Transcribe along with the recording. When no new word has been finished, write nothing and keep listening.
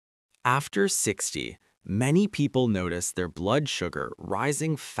After 60, many people notice their blood sugar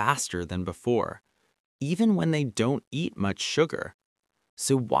rising faster than before, even when they don't eat much sugar.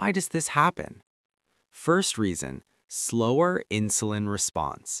 So why does this happen? First reason, slower insulin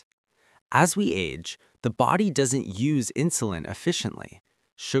response. As we age, the body doesn't use insulin efficiently.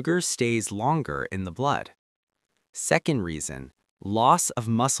 Sugar stays longer in the blood. Second reason, loss of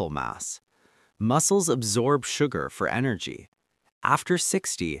muscle mass. Muscles absorb sugar for energy. After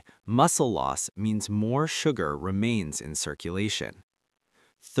 60, muscle loss means more sugar remains in circulation.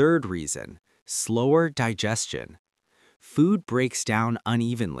 Third reason, slower digestion. Food breaks down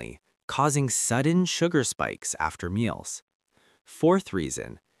unevenly, causing sudden sugar spikes after meals. Fourth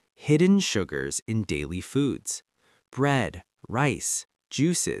reason, hidden sugars in daily foods. Bread, rice,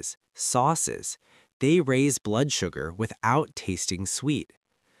 juices, sauces, they raise blood sugar without tasting sweet.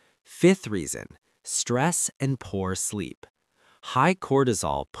 Fifth reason, stress and poor sleep. High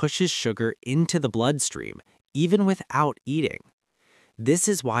cortisol pushes sugar into the bloodstream even without eating. This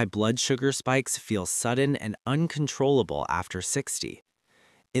is why blood sugar spikes feel sudden and uncontrollable after 60.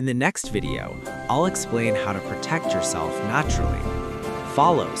 In the next video, I'll explain how to protect yourself naturally.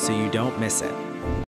 Follow so you don't miss it.